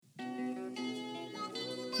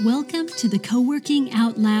Welcome to the Co-working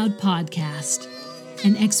Out Loud podcast,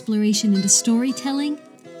 an exploration into storytelling,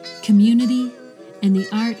 community, and the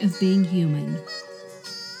art of being human.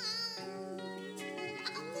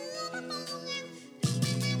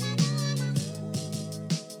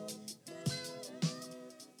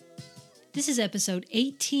 This is episode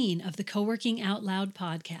 18 of the Co-working Out Loud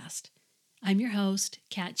podcast. I'm your host,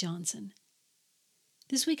 Kat Johnson.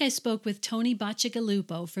 This week I spoke with Tony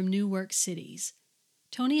Bacigalupo from New Work Cities.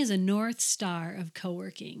 Tony is a North Star of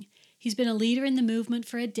co-working. He's been a leader in the movement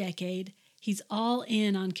for a decade. He's all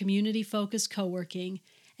in on community-focused co-working,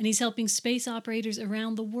 and he's helping space operators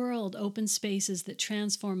around the world open spaces that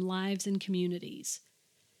transform lives and communities.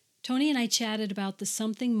 Tony and I chatted about the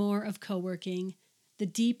something more of co-working, the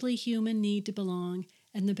deeply human need to belong,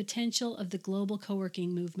 and the potential of the global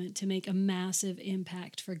co-working movement to make a massive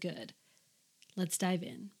impact for good. Let's dive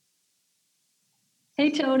in. Hey,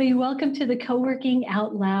 Tony, welcome to the Co-working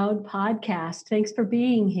Out Loud podcast. Thanks for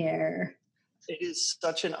being here. It is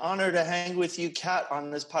such an honor to hang with you, Kat, on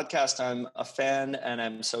this podcast. I'm a fan, and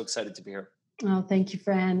I'm so excited to be here. Oh, thank you,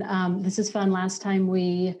 friend. This is fun. Last time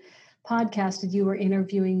we podcasted, you were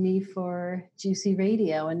interviewing me for Juicy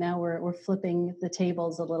Radio, and now we're flipping the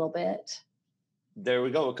tables a little bit. There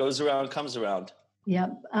we go. What goes around comes around.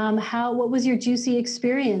 Yep. What was your Juicy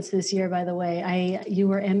experience this year, by the way? You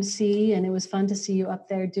were MC, and it was fun to see you up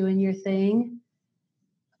there doing your thing.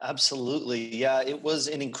 Absolutely. Yeah, it was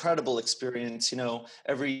an incredible experience. You know,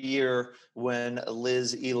 every year when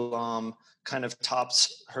Liz Elam kind of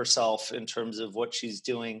tops herself in terms of what she's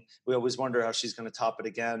doing, we always wonder how she's going to top it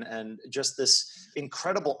again. And just this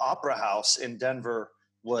incredible opera house in Denver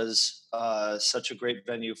was such a great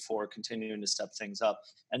venue for continuing to step things up.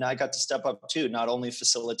 And I got to step up too, not only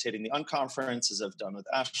facilitating the unconference, as I've done with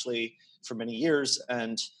Ashley for many years,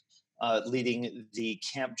 and leading the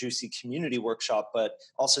Camp Juicy community workshop, but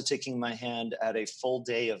also taking my hand at a full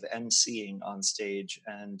day of emceeing on stage.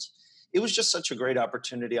 And it was just such a great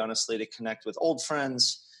opportunity, honestly, to connect with old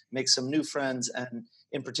friends, make some new friends, and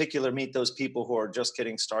in particular, meet those people who are just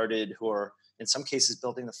getting started, who are in some cases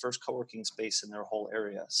building the first co-working space in their whole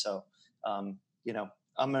area. So, you know,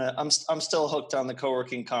 I'm still hooked on the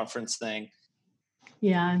co-working conference thing.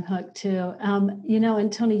 Yeah, I'm hooked too. You know,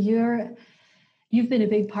 and Tony, you've been a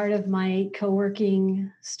big part of my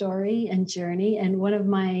co-working story and journey. And one of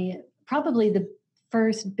my, probably the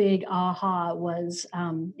first big aha was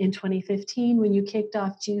in 2015 when you kicked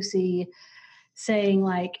off Juicy, saying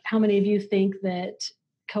like, how many of you think that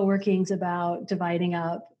co-working's about dividing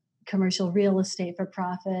up commercial real estate for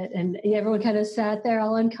profit? And everyone kind of sat there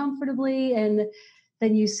all uncomfortably. And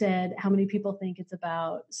then you said, how many people think it's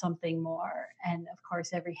about something more? And of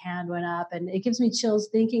course, every hand went up, and it gives me chills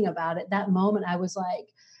thinking about it. That moment, I was like,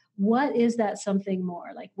 what is that something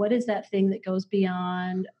more? Like, what is that thing that goes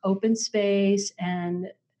beyond open space and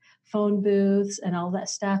phone booths and all that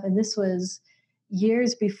stuff? And this was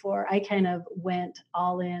years before I kind of went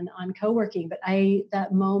all in on co-working, but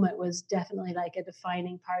that moment was definitely like a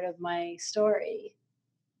defining part of my story.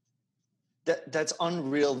 That's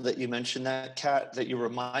unreal that you mentioned that, Kat, that you're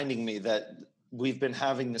reminding me that we've been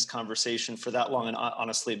having this conversation for that long, and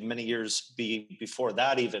honestly, many years before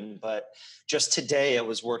that even. But just today, I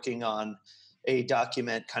was working on a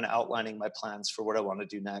document kind of outlining my plans for what I want to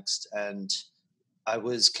do next. And I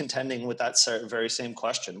was contending with that very same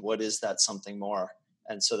question. What is that something more?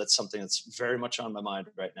 And so that's something that's very much on my mind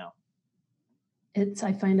right now.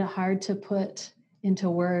 I find it hard to put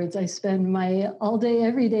into words. I spend my all day,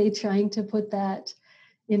 every day trying to put that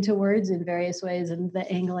into words in various ways. And the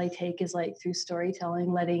angle I take is like through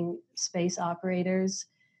storytelling, letting space operators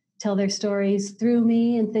tell their stories through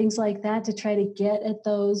me and things like that to try to get at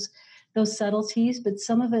those subtleties. But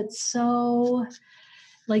some of it's so,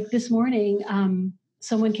 like this morning,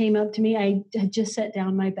 someone came up to me. I had just set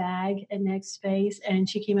down my bag at Next Space, and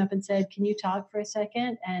she came up and said, "Can you talk for a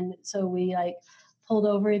second?" And so we pulled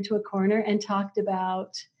over into a corner and talked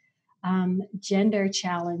about gender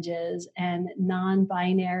challenges and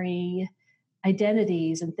non-binary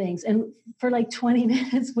identities and things. And for 20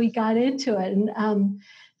 minutes, we got into it. And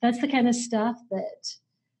that's the kind of stuff that,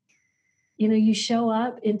 you know, you show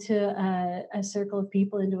up into a circle of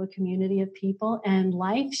people, into a community of people, and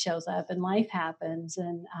life shows up and life happens.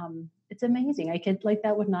 And it's amazing.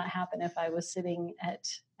 That would not happen if I was sitting at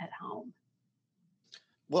home.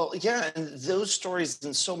 Well, yeah, and those stories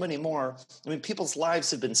and so many more. I mean, people's lives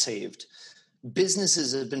have been saved.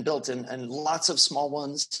 Businesses have been built, and lots of small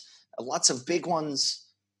ones, lots of big ones.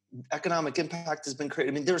 Economic impact has been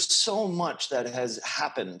created. I mean, there's so much that has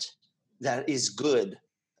happened that is good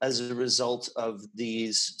as a result of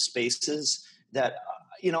these spaces that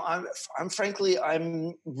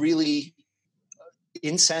I'm really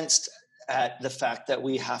incensed at the fact that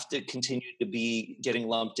we have to continue to be getting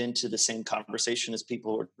lumped into the same conversation as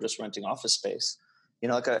people who are just renting office space.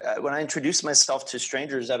 When I introduce myself to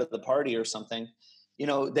strangers out of the party or something,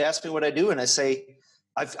 they ask me what I do, and I say,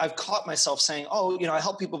 I've caught myself saying, oh, I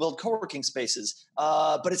help people build co-working spaces,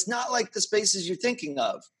 but it's not like the spaces you're thinking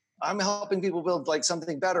of. I'm helping people build like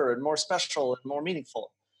something better and more special and more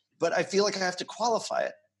meaningful. But I feel like I have to qualify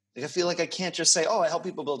it. Like, I feel like I can't just say, oh, I help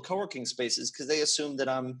people build co-working spaces, because they assume that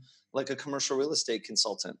I'm like a commercial real estate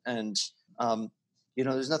consultant. And,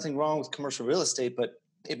 there's nothing wrong with commercial real estate, but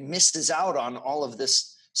it misses out on all of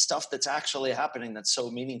this stuff that's actually happening that's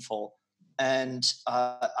so meaningful. And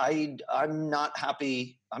I'm not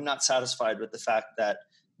happy. I'm not satisfied with the fact that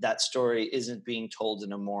that story isn't being told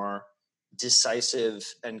in a more decisive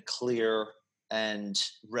and clear and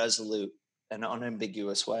resolute and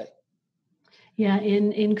unambiguous way. Yeah,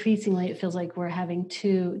 increasingly, it feels like we're having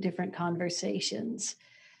two different conversations,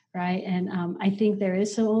 right? And I think there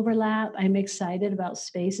is some overlap. I'm excited about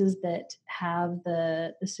spaces that have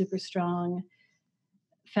the super strong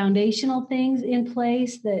foundational things in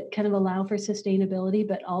place that kind of allow for sustainability,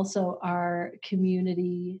 but also our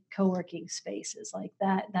community co-working spaces. Like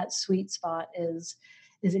that sweet spot is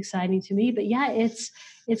exciting to me. But yeah, it's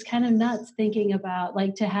kind of nuts thinking about,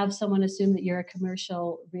 like, to have someone assume that you're a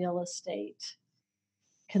commercial real estate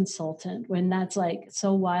consultant when that's like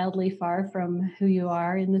so wildly far from who you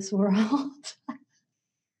are in this world.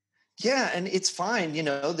 Yeah, and it's fine.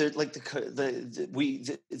 Like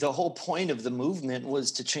the whole point of the movement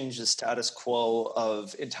was to change the status quo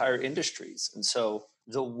of entire industries, and so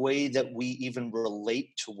the way that we even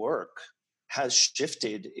relate to work has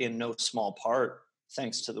shifted in no small part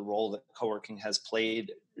thanks to the role that co-working has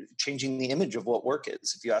played, changing the image of what work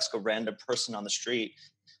is. If you ask a random person on the street,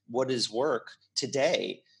 what is work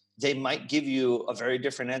today, they might give you a very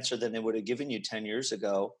different answer than they would have given you 10 years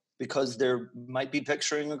ago, because they might be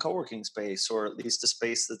picturing a co-working space, or at least a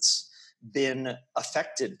space that's been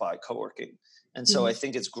affected by co-working. And so I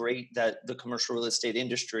think it's great that the commercial real estate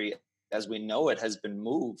industry, as we know it, has been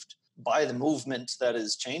moved by the movement that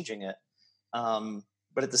is changing it.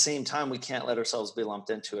 But at the same time, we can't let ourselves be lumped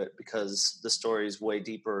into it, because the story is way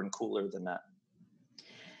deeper and cooler than that.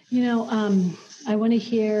 I want to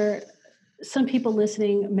hear, some people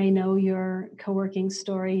listening may know your co-working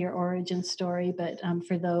story, your origin story, but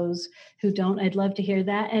for those who don't, I'd love to hear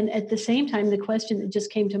that. And at the same time, the question that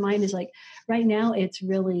just came to mind is, like, right now, it's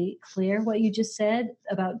really clear what you just said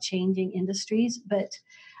about changing industries, but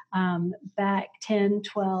back 10,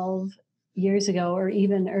 12 years ago, or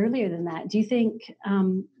even earlier than that, do you think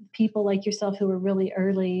people like yourself who were really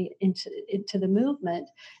early into the movement,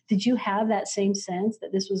 did you have that same sense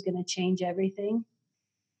that this was going to change everything?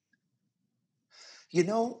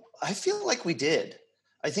 I feel like we did.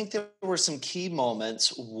 I think there were some key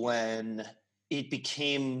moments when it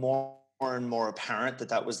became more and more apparent that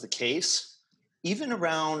that was the case. Even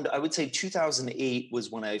around, I would say 2008 was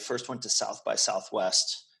when I first went to South by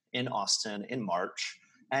Southwest in Austin in March.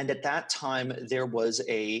 And at that time, there was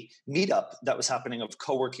a meetup that was happening of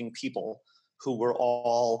co-working people who were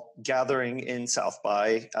all gathering at South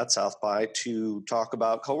by to talk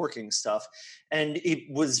about co-working stuff. And it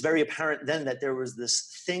was very apparent then that there was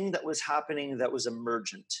this thing that was happening that was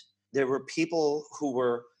emergent. There were people who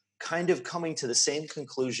were kind of coming to the same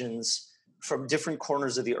conclusions from different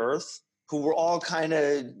corners of the earth, who were all kind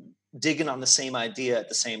of digging on the same idea at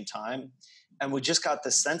the same time. And we just got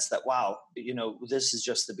the sense that, wow, this is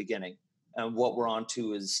just the beginning, and what we're on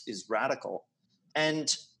to is radical.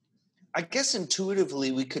 And I guess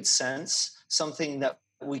intuitively we could sense something that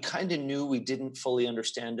we kind of knew we didn't fully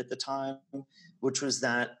understand at the time, which was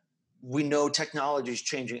that we know technology is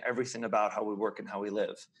changing everything about how we work and how we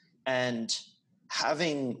live. And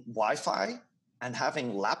having Wi-Fi and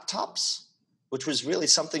having laptops, which was really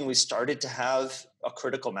something we started to have a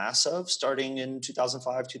critical mass of starting in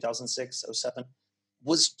 2005, 2006, 07,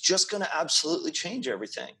 was just going to absolutely change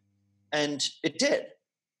everything. And it did.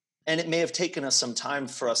 And it may have taken us some time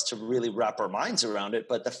for us to really wrap our minds around it.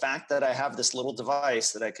 But the fact that I have this little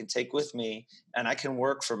device that I can take with me, and I can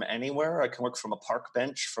work from anywhere, I can work from a park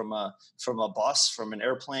bench, from a bus, from an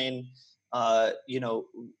airplane, that's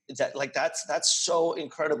so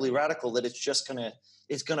incredibly radical that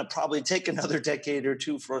it's gonna probably take another decade or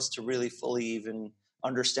two for us to really fully even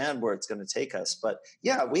understand where it's going to take us. But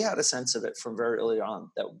yeah, we had a sense of it from very early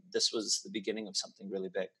on that this was the beginning of something really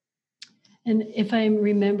big. And if I'm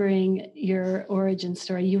remembering your origin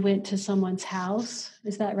story, you went to someone's house.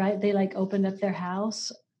 Is that right? They like opened up their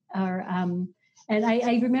house, or And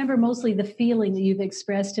I remember mostly the feeling that you've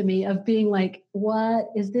expressed to me of being like, what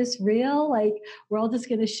is this real? Like, we're all just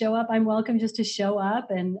going to show up. I'm welcome just to show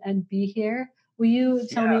up and be here. Will you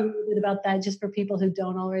tell me a Yeah. little bit about that just for people who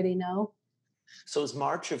don't already know? So it was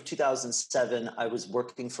March of 2007. I was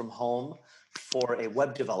working from home for a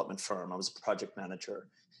web development firm. I was a project manager.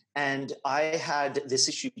 And I had this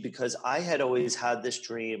issue because I had always had this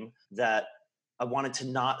dream that I wanted to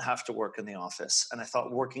not have to work in the office. And I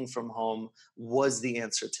thought working from home was the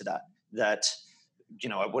answer to that. That,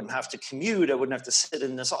 I wouldn't have to commute. I wouldn't have to sit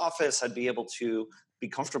in this office. I'd be able to be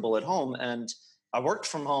comfortable at home. And I worked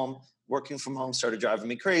from home. Working from home started driving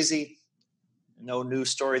me crazy. No new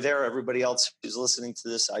story there. Everybody else who's listening to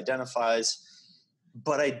this identifies.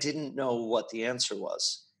 But I didn't know what the answer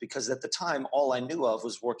was because at the time, all I knew of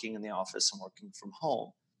was working in the office and working from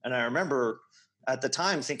home. And I remember at the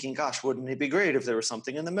time thinking, gosh, wouldn't it be great if there was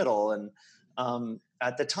something in the middle? And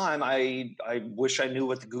at the time, I wish I knew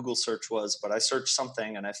what the Google search was, but I searched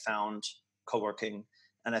something and I found co-working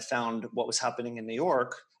and I found what was happening in New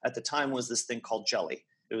York at the time was this thing called Jelly.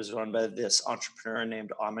 It was run by this entrepreneur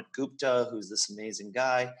named Amit Gupta, who's this amazing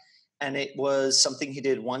guy. And it was something he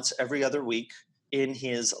did once every other week in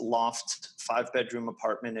his loft 5-bedroom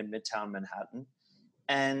apartment in Midtown Manhattan.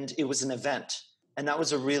 And it was an event. And that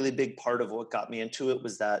was a really big part of what got me into it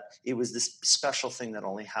was that it was this special thing that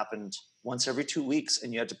only happened once every 2 weeks.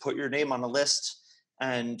 And you had to put your name on a list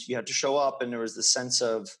and you had to show up. And there was this sense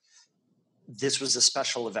of this was a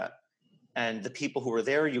special event. And the people who were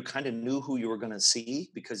there, you kind of knew who you were going to see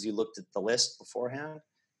because you looked at the list beforehand.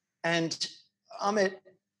 And Amit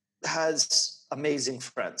has amazing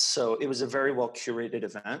friends. So it was a very well curated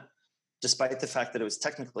event, despite the fact that it was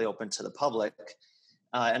technically open to the public.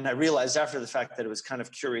 And I realized after the fact that it was kind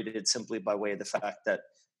of curated simply by way of the fact that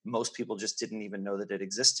most people just didn't even know that it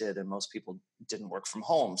existed and most people didn't work from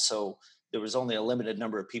home. So there was only a limited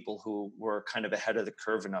number of people who were kind of ahead of the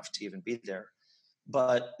curve enough to even be there.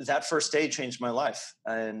 But that first day changed my life.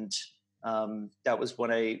 And that was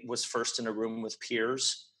when I was first in a room with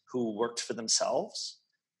peers who worked for themselves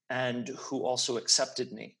and who also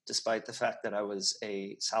accepted me, despite the fact that I was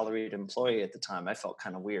a salaried employee at the time. I felt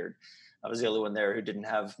kind of weird. I was the only one there who didn't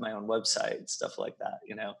have my own website, stuff like that,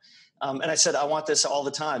 And I said, I want this all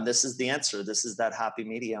the time. This is the answer. This is that happy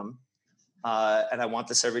medium. And I want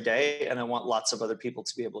this every day. And I want lots of other people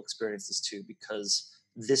to be able to experience this too, because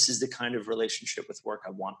this is the kind of relationship with work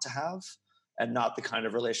I want to have and not the kind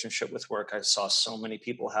of relationship with work I saw so many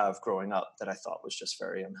people have growing up that I thought was just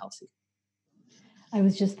very unhealthy. I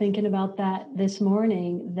was just thinking about that this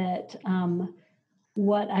morning that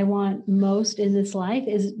what I want most in this life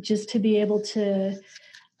is just to be able to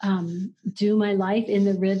do my life in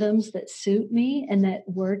the rhythms that suit me, and that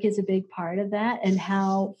work is a big part of that. And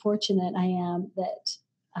how fortunate I am that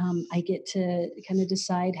I get to kind of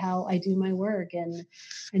decide how I do my work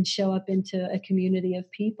and show up into a community of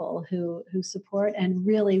people who support and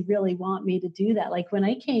really really want me to do that. Like when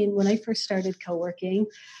I first started co-working,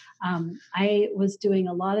 I was doing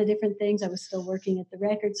a lot of different things. I was still working at the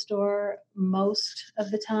record store most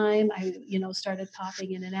of the time. I, started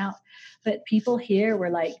popping in and out. But people here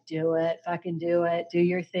were like, do it, fucking do it, do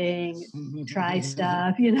your thing, try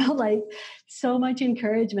stuff, like so much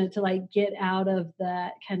encouragement to like get out of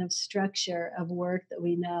that kind of structure of work that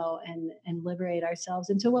we know and liberate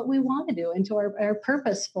ourselves into what we want to do, into our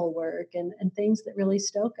purposeful work and things that really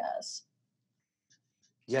stoke us.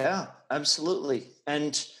 Yeah, absolutely.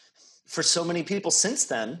 And for so many people since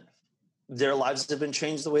then, their lives have been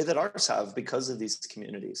changed the way that ours have because of these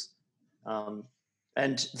communities.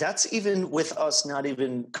 And that's even with us not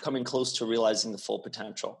even coming close to realizing the full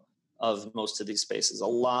potential of most of these spaces. A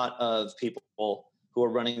lot of people who are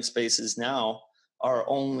running spaces now are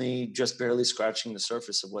only just barely scratching the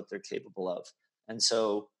surface of what they're capable of. And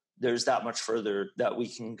so there's that much further that we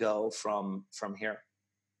can go from here.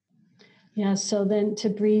 Yeah, so then to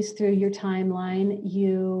breeze through your timeline,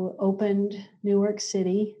 you opened Newark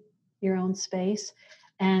City, your own space,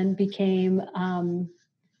 and became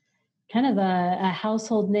kind of a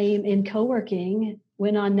household name in co-working.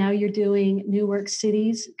 Went on, now you're doing New Work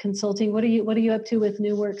Cities consulting. What are you up to with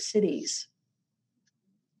New Work Cities?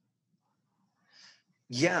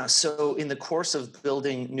 Yeah, so in the course of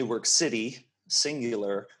building New Work City,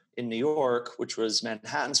 singular, in New York, which was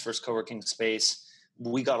Manhattan's first co-working space,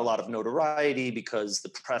 we got a lot of notoriety because the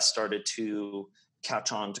press started to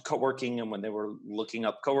catch on to co-working. And when they were looking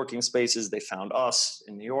up co-working spaces, they found us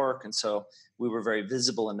in New York. And so we were very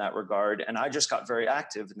visible in that regard. And I just got very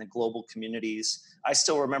active in the global communities. I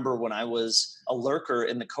still remember when I was a lurker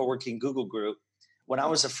in the co-working Google group, when I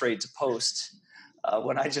was afraid to post,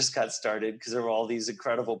 when I just got started, because there were all these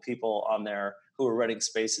incredible people on there who were running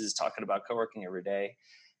spaces talking about co-working every day.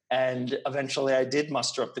 And eventually I did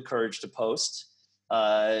muster up the courage to post,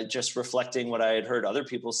 just reflecting what I had heard other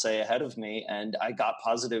people say ahead of me. And I got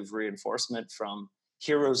positive reinforcement from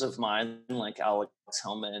heroes of mine like Alex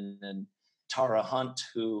Hillman and Tara Hunt,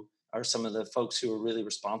 who are some of the folks who are really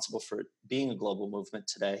responsible for it being a global movement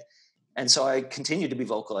today. And so I continue to be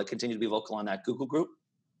vocal. I continue to be vocal on that Google group.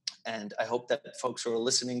 And I hope that folks who are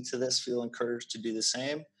listening to this feel encouraged to do the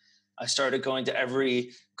same. I started going to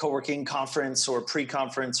every co-working conference or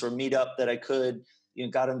pre-conference or meetup that I could.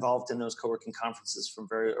 Got involved in those co-working conferences from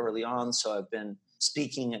very early on. So I've been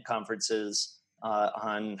speaking at conferences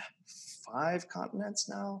on 5 continents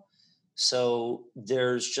now. So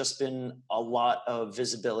there's just been a lot of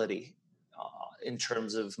visibility in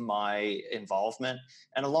terms of my involvement.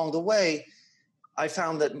 And along the way, I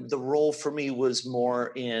found that the role for me was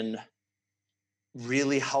more in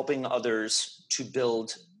really helping others to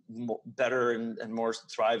build better and more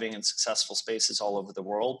thriving and successful spaces all over the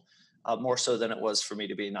world, more so than it was for me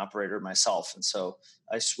to be an operator myself. And so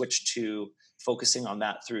I switched to focusing on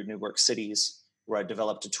that through New Work Cities, where I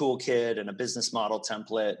developed a toolkit and a business model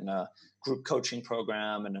template and a group coaching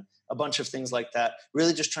program and a bunch of things like that,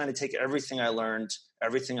 really just trying to take everything I learned,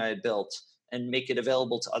 everything I had built, and make it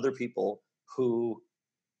available to other people who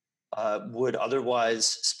would otherwise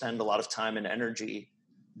spend a lot of time and energy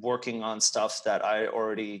working on stuff that I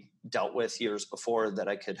already dealt with years before, that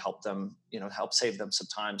I could help them, help save them some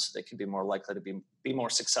time so they could be more likely to be more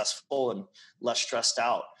successful and less stressed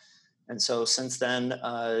out. And so since then,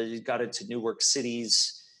 got into New Work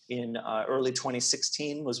Cities in early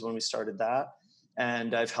 2016 was when we started that.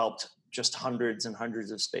 And I've helped just hundreds and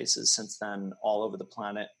hundreds of spaces since then all over the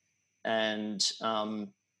planet. And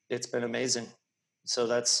it's been amazing. So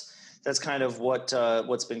that's kind of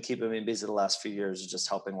what's been keeping me busy the last few years, is just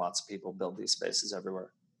helping lots of people build these spaces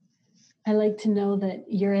everywhere. I like to know that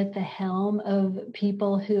you're at the helm of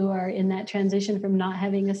people who are in that transition from not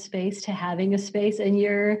having a space to having a space, and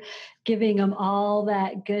you're giving them all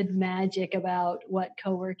that good magic about what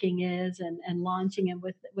co-working is and launching them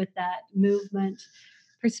with that movement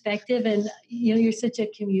perspective. And you're such a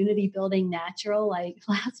community building natural. Like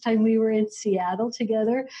last time we were in Seattle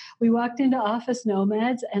together, we walked into Office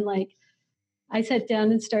Nomads, and I sat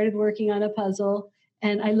down and started working on a puzzle.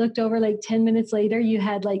 And I looked over 10 minutes later, you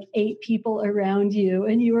had 8 people around you,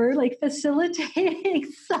 and you were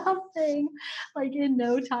facilitating something. In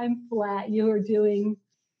no time flat, you were doing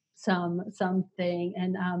something.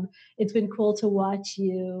 And it's been cool to watch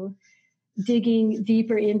you digging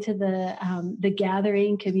deeper into the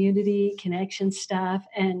gathering community connection stuff,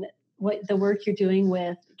 and what the work you're doing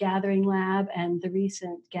with Gathering Lab and the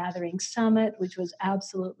recent Gathering Summit, which was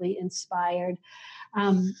absolutely inspired.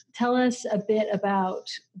 Tell us a bit about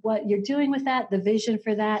what you're doing with that, the vision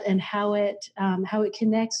for that, and how it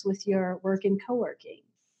connects with your work in co-working.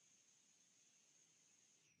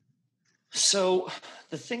 So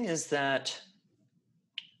the thing is that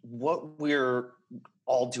what we're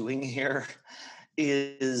all doing here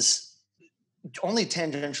is only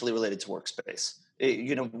tangentially related to workspace.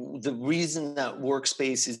 The reason that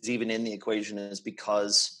workspace is even in the equation is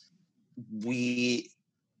because we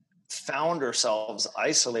found ourselves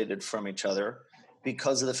isolated from each other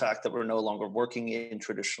because of the fact that we're no longer working in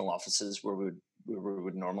traditional offices where we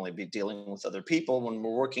would normally be dealing with other people. When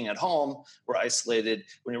we're working at home, we're isolated.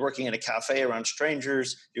 When you're working in a cafe around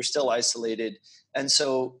strangers, you're still isolated. And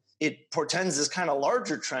so it portends this kind of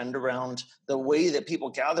larger trend around the way that people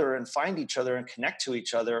gather and find each other and connect to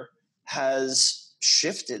each other has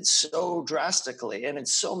shifted so drastically and in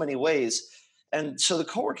so many ways. And so the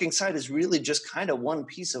co-working side is really just kind of one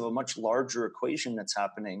piece of a much larger equation that's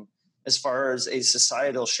happening as far as a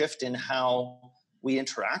societal shift in how we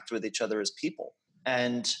interact with each other as people.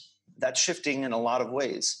 And that's shifting in a lot of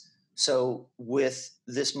ways. So with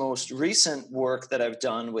this most recent work that I've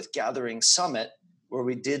done with Gathering Summit, where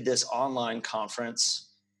we did this online conference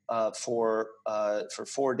for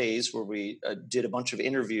 4 days, where we did a bunch of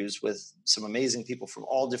interviews with some amazing people from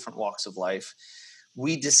all different walks of life,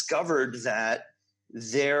 we discovered that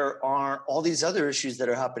there are all these other issues that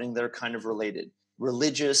are happening that are kind of related.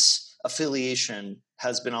 Religious affiliation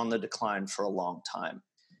has been on the decline for a long time.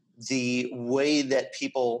 The way that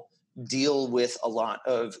people deal with a lot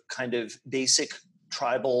of kind of basic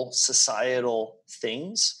tribal societal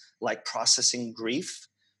things like processing grief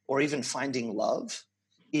or even finding love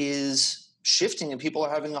is shifting, and people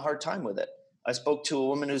are having a hard time with it. I spoke to a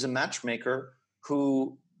woman who's a matchmaker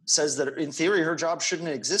who says that in theory, her job shouldn't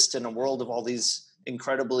exist in a world of all these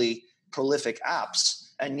incredibly prolific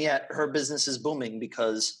apps. And yet her business is booming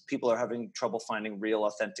because people are having trouble finding real,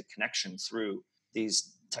 authentic connection through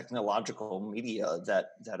these technological media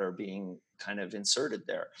that are being kind of inserted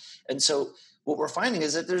there. And so what we're finding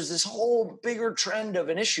is that there's this whole bigger trend of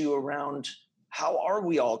an issue around how are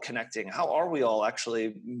we all connecting? How are we all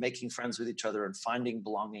actually making friends with each other and finding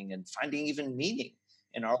belonging and finding even meaning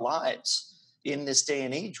in our lives in this day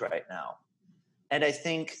and age right now? And I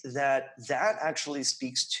think that actually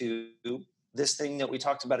speaks to this thing that we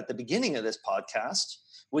talked about at the beginning of this podcast,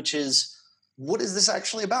 which is, what is this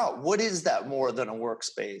actually about? What is that more than a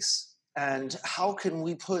workspace? And how can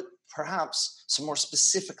we put perhaps some more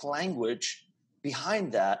specific language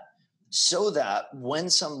behind that so that when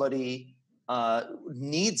somebody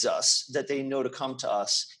needs us, that they know to come to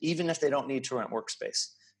us, even if they don't need to rent workspace.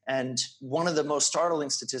 And one of the most startling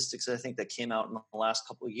statistics I think that came out in the last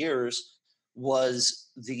couple of years was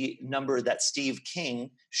the number that Steve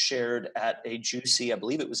King shared at a Juicy, I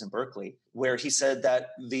believe it was in Berkeley, where he said that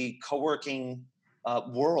the co-working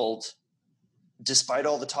world, despite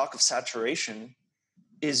all the talk of saturation,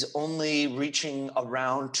 is only reaching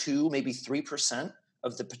around 2, maybe 3%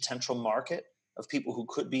 of the potential market of people who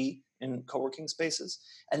could be in co-working spaces.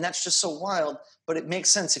 And that's just so wild, but it makes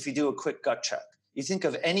sense if you do a quick gut check. You think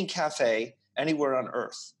of any cafe anywhere on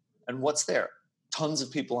earth, and what's there? Tons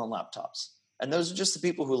of people on laptops. And those are just the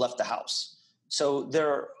people who left the house. So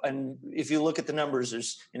and if you look at the numbers,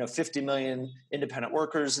 there's 50 million independent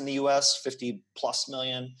workers in the US, 50 plus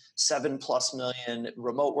million, 7 plus million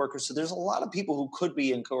remote workers. So there's a lot of people who could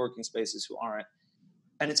be in co-working spaces who aren't.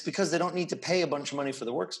 And it's because they don't need to pay a bunch of money for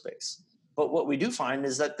the workspace. But what we do find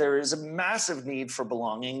is that there is a massive need for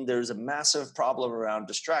belonging. There's a massive problem around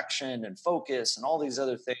distraction and focus and all these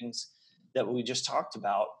other things that we just talked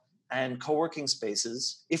about. And co-working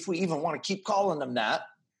spaces, if we even want to keep calling them that,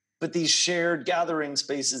 but these shared gathering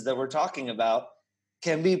spaces that we're talking about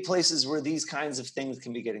can be places where these kinds of things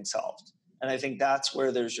can be getting solved. And I think that's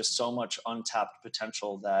where there's just so much untapped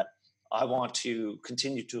potential that I want to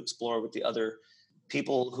continue to explore with the other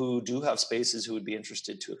people who do have spaces who would be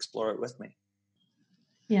interested to explore it with me.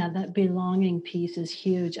 Yeah, that belonging piece is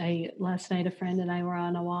huge. Last night, a friend and I were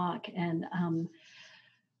on a walk, and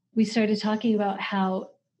we started talking about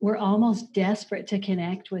how we're almost desperate to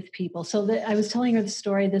connect with people. So I was telling her the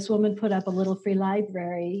story. This woman put up a little free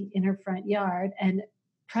library in her front yard. And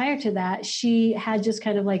prior to that, she had just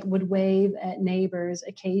kind of like would wave at neighbors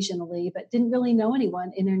occasionally, but didn't really know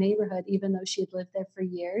anyone in her neighborhood, even though she had lived there for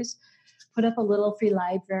years. Put up a little free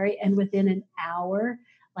library. And within an hour,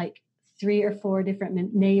 like 3 or 4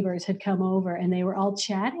 different neighbors had come over, and they were all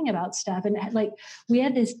chatting about stuff. And like, we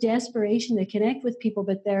had this desperation to connect with people,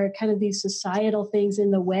 but there are kind of these societal things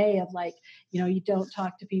in the way of like, you don't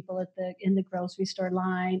talk to people in the grocery store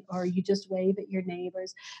line, or you just wave at your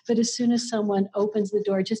neighbors. But as soon as someone opens the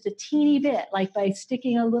door just a teeny bit, like by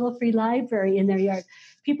sticking a little free library in their yard,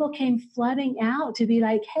 people came flooding out to be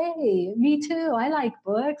like, hey, me too. I like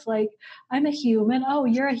books. Like, I'm a human. Oh,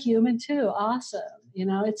 you're a human too. Awesome.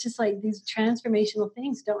 It's just like these transformational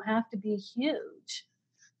things don't have to be huge.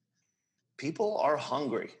 People are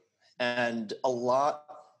hungry. And a lot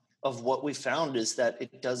of what we found is that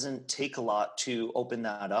it doesn't take a lot to open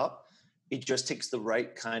that up. It just takes the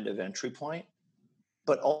right kind of entry point.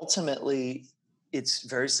 But ultimately, it's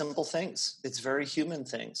very simple things. It's very human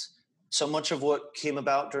things. So much of what came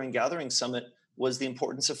about during Gathering Summit was the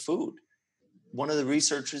importance of food. One of the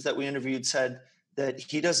researchers that we interviewed said that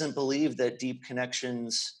he doesn't believe that deep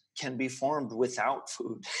connections can be formed without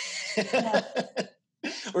food. Yeah.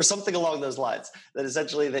 Or something along those lines, that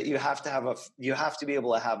essentially that you have to be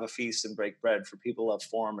able to have a feast and break bread for people to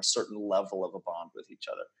form a certain level of a bond with each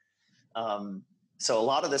other. So a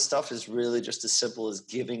lot of this stuff is really just as simple as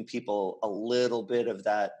giving people a little bit of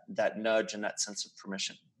that nudge and that sense of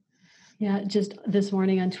permission. Yeah, just this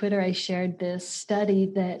morning on Twitter, I shared this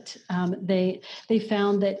study that they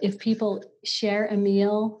found that if people share a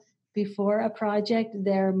meal before a project,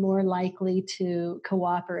 they're more likely to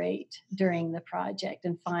cooperate during the project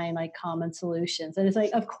and find like common solutions. And it's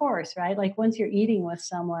like, of course, right? Like once you're eating with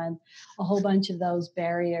someone, a whole bunch of those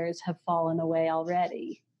barriers have fallen away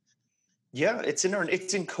already. Yeah, it's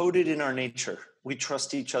encoded in our nature. We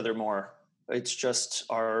trust each other more. It's just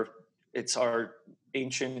our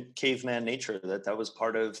ancient caveman nature that's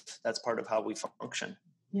part of how we function.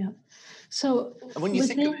 Yeah. So and when you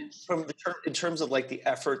think of it in terms of like the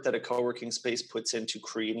effort that a co-working space puts into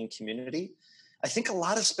creating community, I think a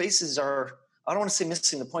lot of spaces are, I don't want to say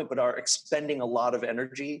missing the point, but are expending a lot of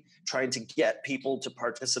energy trying to get people to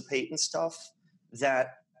participate in stuff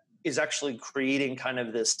that is actually creating kind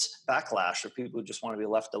of this backlash of people who just want to be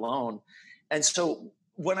left alone. And so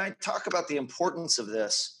when I talk about the importance of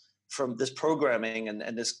this from this programming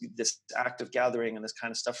and this active gathering and this kind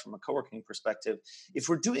of stuff from a co-working perspective, if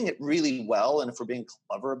we're doing it really well and if we're being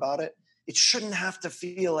clever about it, it shouldn't have to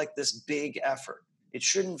feel like this big effort. It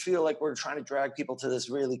shouldn't feel like we're trying to drag people to this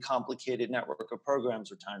really complicated network of programs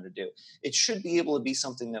we're trying to do. It should be able to be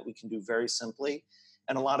something that we can do very simply.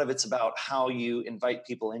 And a lot of it's about how you invite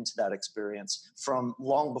people into that experience from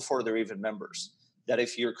long before they're even members. That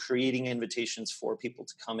if you're creating invitations for people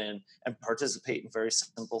to come in and participate in very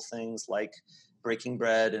simple things like breaking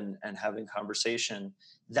bread and having conversation,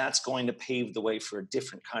 that's going to pave the way for a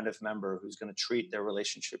different kind of member who's going to treat their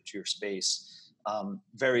relationship to your space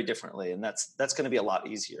very differently. And that's going to be a lot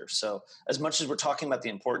easier. So as much as we're talking about the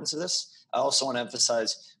importance of this, I also want to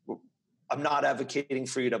emphasize, I'm not advocating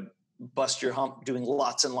for you to bust your hump doing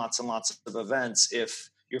lots and lots and lots of events if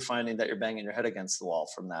you're finding that you're banging your head against the wall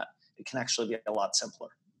from that. It can actually be a lot simpler.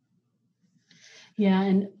 Yeah,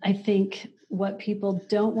 and I think what people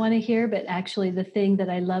don't want to hear, but actually the thing that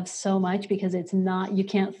I love so much, because it's not, you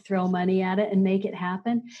can't throw money at it and make it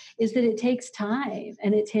happen, is that it takes time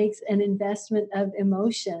and it takes an investment of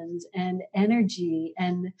emotions and energy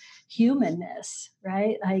and humanness,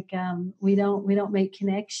 right? Like we don't make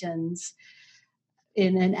connections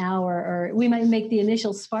in an hour, or we might make the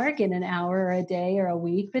initial spark in an hour or a day or a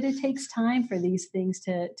week, but it takes time for these things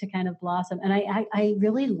to kind of blossom. And I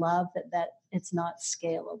really love that it's not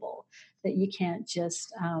scalable, that you can't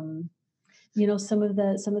just, some of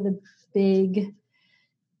the big,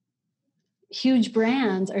 huge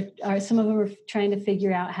brands are some of them are trying to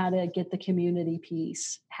figure out how to get the community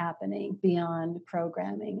piece happening beyond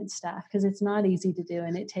programming and stuff, because it's not easy to do,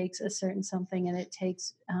 and it takes a certain something, and it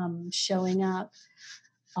takes showing up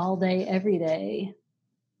all day every day.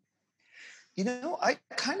 I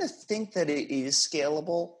kind of think that it is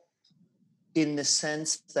scalable in the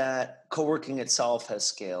sense that co-working itself has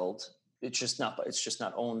scaled. It's just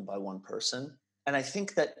not owned by one person. And I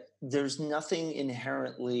think that there's nothing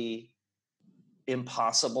inherently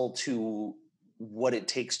impossible to what it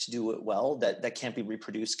takes to do it well that can't be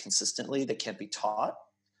reproduced consistently, that can't be taught.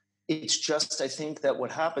 It's just, I think that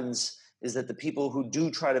what happens is that the people who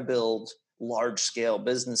do try to build large scale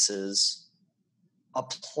businesses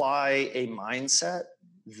apply a mindset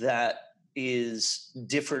that is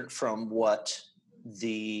different from what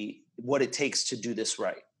it takes to do this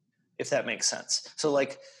right, if that makes sense. So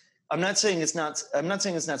like, I'm not saying it's not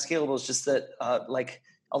scalable. It's just that like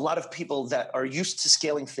a lot of people that are used to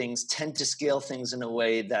scaling things tend to scale things in a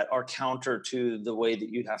way that are counter to the way that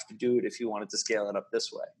you'd have to do it if you wanted to scale it up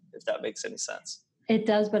this way, if that makes any sense. It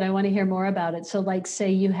does, but I want to hear more about it. So like,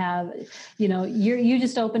 say you have, you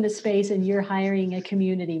just opened a space and you're hiring a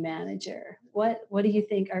community manager. What do you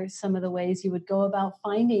think are some of the ways you would go about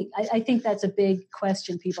finding? I think that's a big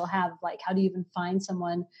question people have, like, how do you even find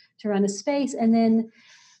someone to run a space and then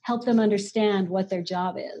help them understand what their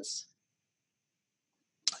job is?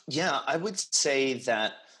 Yeah, I would say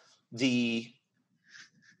that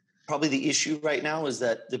probably the issue right now is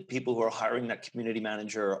that the people who are hiring that community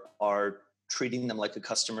manager are treating them like a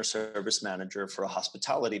customer service manager for a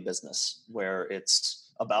hospitality business, where it's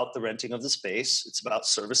about the renting of the space. It's about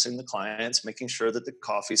servicing the clients, making sure that the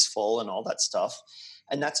coffee's full and all that stuff.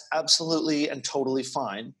 And that's absolutely and totally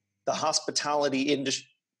fine. The hospitality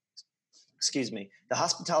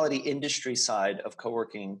industry side of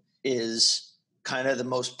co-working is kind of the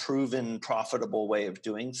most proven, profitable way of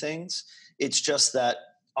doing things. It's just that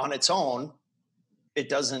on its own, it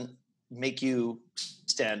doesn't make you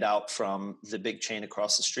stand out from the big chain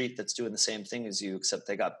across the street that's doing the same thing as you, except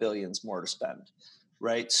they got billions more to spend,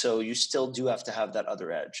 right? So you still do have to have that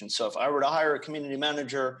other edge. And so if I were to hire a community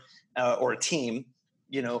manager or a team,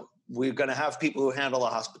 we're going to have people who handle the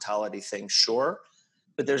hospitality thing, sure,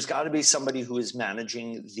 but there's got to be somebody who is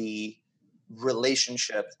managing the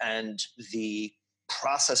relationship and the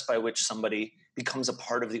process by which somebody becomes a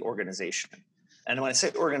part of the organization. And when I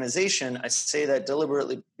say organization, I say that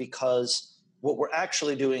deliberately because what we're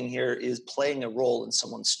actually doing here is playing a role in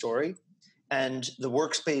someone's story. And the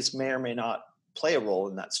workspace may or may not play a role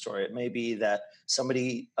in that story. It may be that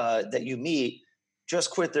somebody that you meet just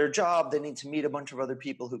quit their job. They need to meet a bunch of other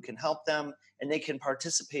people who can help them, and they can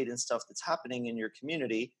participate in stuff that's happening in your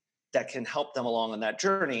community that can help them along on that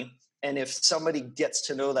journey. And if somebody gets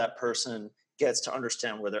to know that person, gets to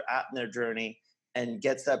understand where they're at in their journey, and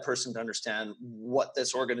gets that person to understand what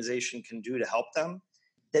this organization can do to help them,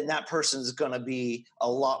 then that person is going to be a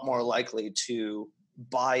lot more likely to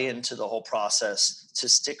buy into the whole process, to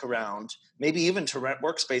stick around, maybe even to rent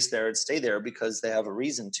workspace there and stay there because they have a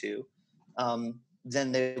reason to,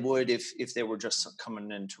 than they would if they were just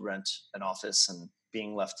coming in to rent an office and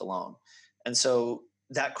being left alone. And so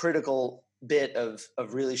that critical bit of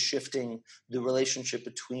really shifting the relationship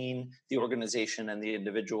between the organization and the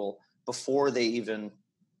individual before they even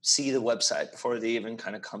see the website, before they even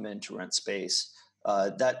kind of come in to rent space.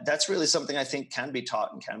 That's really something I think can be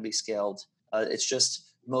taught and can be scaled. It's just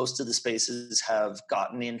most of the spaces have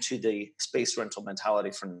gotten into the space rental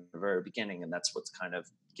mentality from the very beginning, and that's what's kind of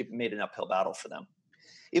made an uphill battle for them.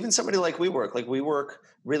 Even somebody like WeWork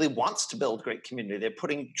really wants to build great community. They're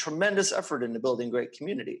putting tremendous effort into building great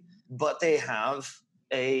community, but they have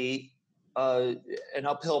an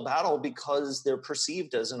uphill battle because they're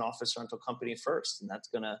perceived as an office rental company first, and that's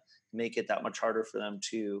going to make it that much harder for them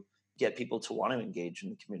to get people to want to engage in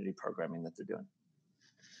the community programming that they're doing.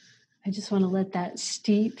 I just want to let that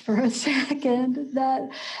steep for a second.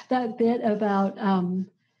 That bit about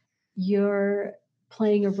you're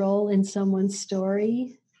playing a role in someone's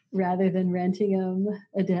story rather than renting them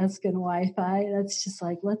a desk and Wi-Fi. That's just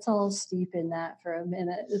like, let's all steep in that for a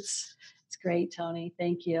minute. It's great, Tony.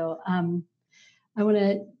 Thank you. I want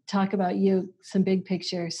to talk about you, some big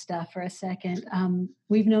picture stuff for a second.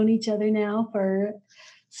 We've known each other now for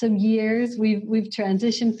some years. We've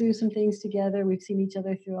transitioned through some things together. We've seen each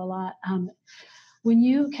other through a lot. When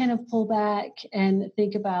you kind of pull back and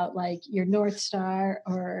think about like your North Star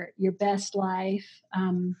or your best life,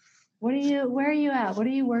 where are you at? What are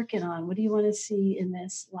you working on? What do you want to see in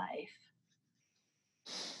this life?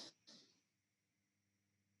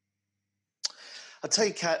 I'll tell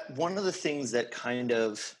you, Kat, one of the things that kind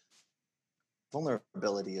of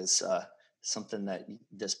vulnerability is something that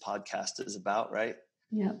this podcast is about, right?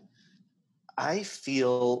 Yeah. I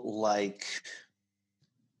feel like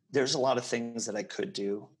there's a lot of things that I could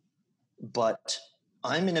do, but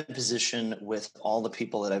I'm in a position with all the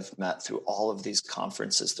people that I've met through all of these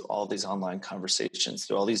conferences, through all these online conversations,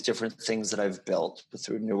 through all these different things that I've built,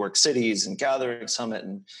 through New Work Cities and Gathering Summit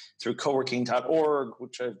and through coworking.org,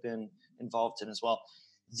 which I've been involved in as well.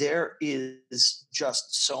 There is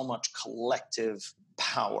just so much collective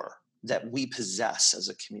power that we possess as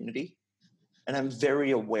a community. And I'm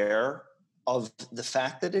very aware of the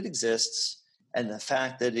fact that it exists and the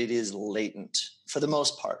fact that it is latent for the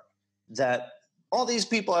most part, that all these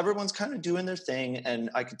people, everyone's kind of doing their thing. And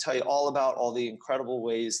I could tell you all about all the incredible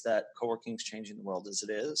ways that coworking is changing the world as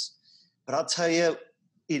it is. But I'll tell you,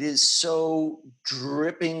 it is so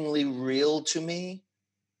drippingly real to me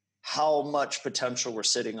how much potential we're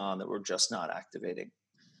sitting on that we're just not activating.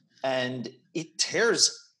 And it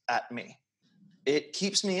tears at me. It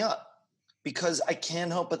keeps me up because I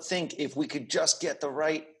can't help but think if we could just get the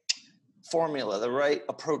right formula, the right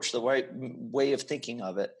approach, the right way of thinking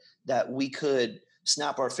of it, that we could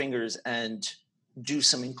snap our fingers and do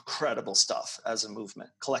some incredible stuff as a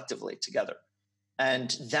movement collectively together.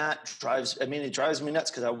 And that drives me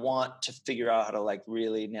nuts because I want to figure out how to like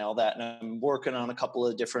really nail that. And I'm working on a couple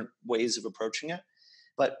of different ways of approaching it.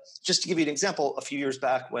 But just to give you an example, a few years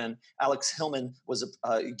back when Alex Hillman was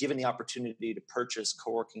given the opportunity to purchase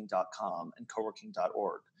coworking.com and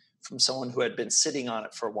coworking.org from someone who had been sitting on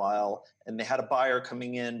it for a while, and they had a buyer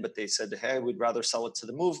coming in, but they said, hey, we'd rather sell it to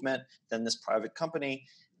the movement than this private company.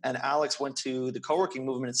 And Alex went to the coworking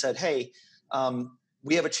movement and said, hey,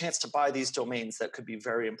 we have a chance to buy these domains that could be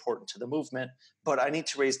very important to the movement, but I need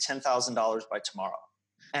to raise $10,000 by tomorrow.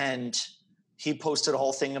 And he posted a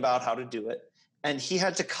whole thing about how to do it. And he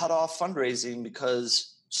had to cut off fundraising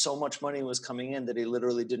because so much money was coming in that he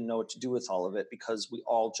literally didn't know what to do with all of it because we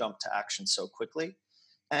all jumped to action so quickly.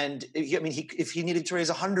 And if he needed to raise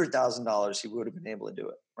 $100,000, he would have been able to do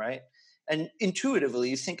it, right? And intuitively,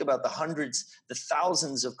 you think about the hundreds, the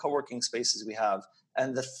thousands of co-working spaces we have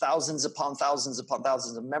and the thousands upon thousands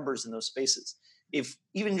of members in those spaces. If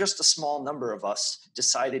even just a small number of us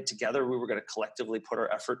decided together we were going to collectively put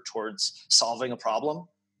our effort towards solving a problem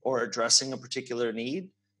or addressing a particular need,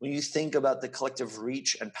 when you think about the collective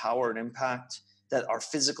reach and power and impact that our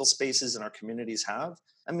physical spaces and our communities have,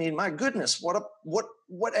 I mean, my goodness, what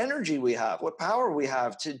energy we have, what power we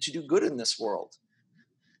have to do good in this world.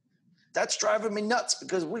 That's driving me nuts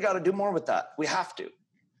because we got to do more with that. We have to.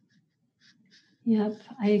 Yep,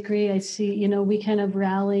 I agree. I see, we kind of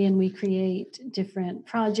rally and we create different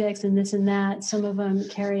projects and this and that. Some of them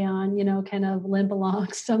carry on, kind of limp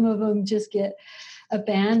along. Some of them just get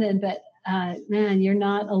abandoned. But man, you're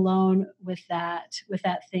not alone with that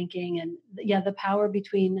thinking. And yeah, the power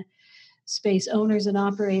between space owners and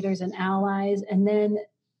operators and allies, and then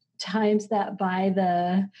times that by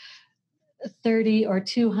the 30 or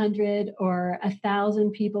 200 or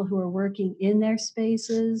 1,000 people who are working in their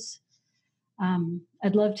spaces.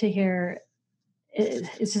 I'd love to hear.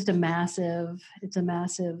 It's just a massive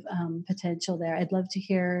potential there. I'd love to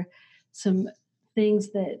hear some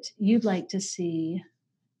things that you'd like to see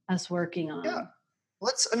us working on? Yeah.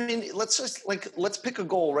 Let's pick a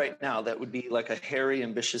goal right now that would be like a hairy,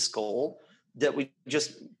 ambitious goal that we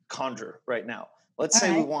just conjure right now. Let's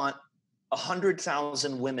say we want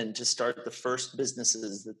 100,000 women to start the first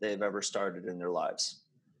businesses that they've ever started in their lives.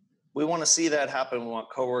 We want to see that happen. We want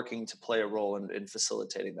co-working to play a role in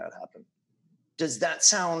facilitating that happen. Does that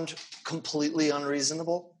sound completely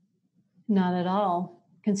unreasonable? Not at all.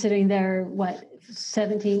 Considering there are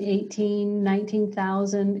 17, 18,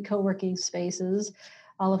 19,000 co-working spaces,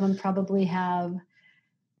 all of them probably have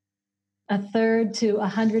a third to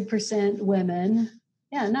 100% women.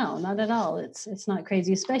 Yeah, no, not at all. It's not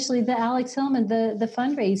crazy, especially the Alex Hillman, the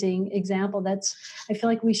fundraising example. I feel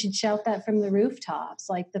like we should shout that from the rooftops,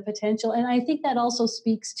 like the potential. And I think that also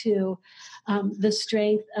speaks to the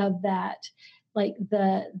strength of that, like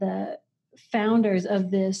the founders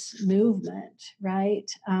of this movement, right?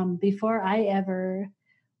 Before I ever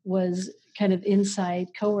was kind of inside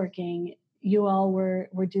co-working, you all were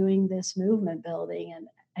doing this movement building. And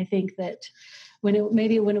I think that when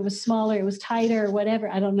it was smaller, it was tighter or whatever.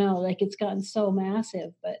 I don't know, like it's gotten so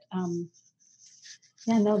massive, but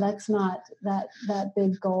that's not that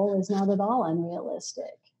big goal is not at all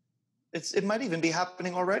unrealistic. It might even be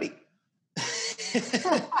happening already.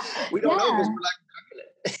 We don't know because we're not tracking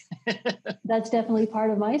it. That's definitely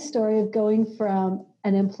part of my story of going from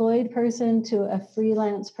an employed person to a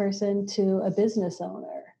freelance person to a business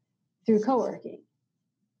owner through co-working.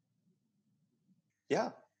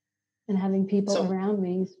 Yeah. And having people around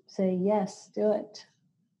me say, yes, do it.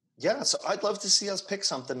 Yeah. So I'd love to see us pick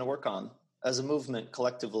something to work on as a movement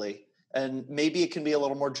collectively. And maybe it can be a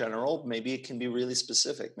little more general. Maybe it can be really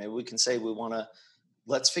specific. Maybe we can say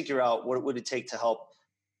let's figure out what would it take to help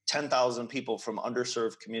 10,000 people from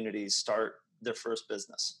underserved communities start their first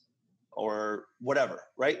business or whatever,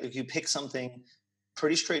 right? If you pick something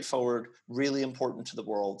pretty straightforward, really important to the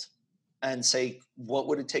world, and say, what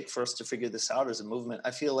would it take for us to figure this out as a movement?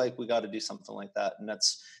 I feel like we got to do something like that. And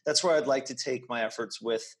that's where I'd like to take my efforts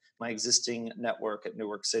with my existing network at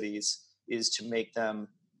Newark Cities, is to make them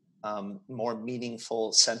more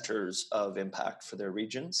meaningful centers of impact for their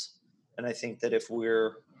regions. And I think that if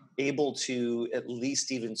we're able to at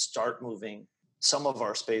least even start moving some of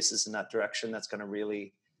our spaces in that direction, that's going to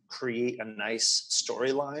really create a nice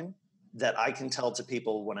storyline that I can tell to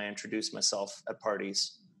people when I introduce myself at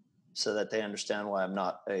parties, so that they understand why I'm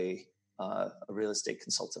not a real estate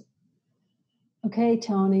consultant. Okay,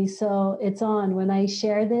 Tony. So it's on when I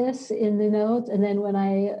share this in the notes, and then when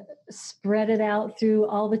I spread it out through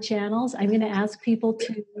all the channels, I'm going to ask people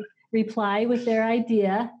to reply with their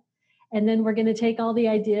idea. And then we're going to take all the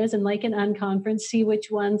ideas and, like an unconference, see which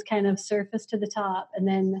ones kind of surface to the top. And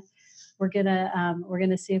then we're going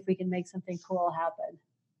to see if we can make something cool happen.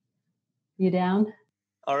 You down?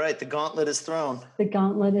 All right, the gauntlet is thrown. The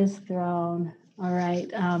gauntlet is thrown. All right.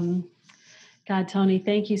 God, Tony,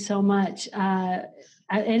 thank you so much.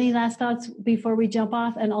 Any last thoughts before we jump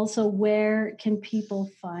off? And also, where can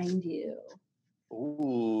people find you?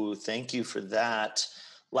 Ooh, thank you for that.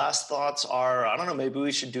 Last thoughts are, I don't know, maybe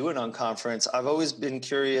we should do an unconference. I've always been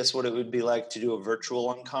curious what it would be like to do a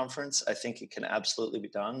virtual unconference. I think it can absolutely be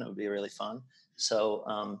done. It would be really fun.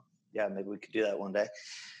 So, maybe we could do that one day.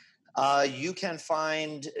 You can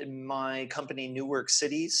find my company, Newark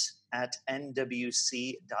Cities, at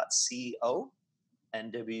nwc.co.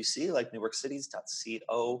 NWC, like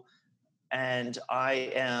newarkcities.co. And I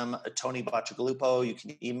am Tony Bacigalupo. You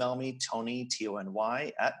can email me, Tony,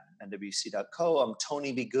 Tony, at nwc.co. I'm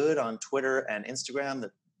Tony Be Good on Twitter and Instagram.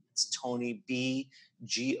 That's Tony B,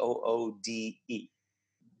 Goode.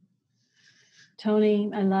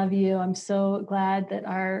 Tony, I love you. I'm so glad that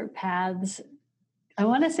our paths, I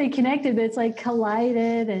want to say connected, but it's like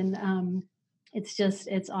collided. And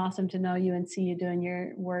it's awesome to know you and see you doing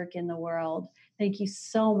your work in the world. Thank you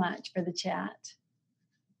so much for the chat.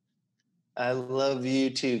 I love you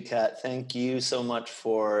too, Kat. Thank you so much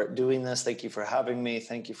for doing this. Thank you for having me.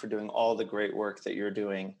 Thank you for doing all the great work that you're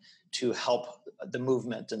doing to help the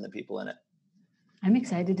movement and the people in it. I'm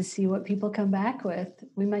excited to see what people come back with.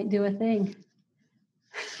 We might do a thing.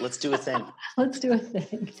 Let's do a thing. Let's do a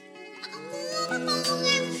thing.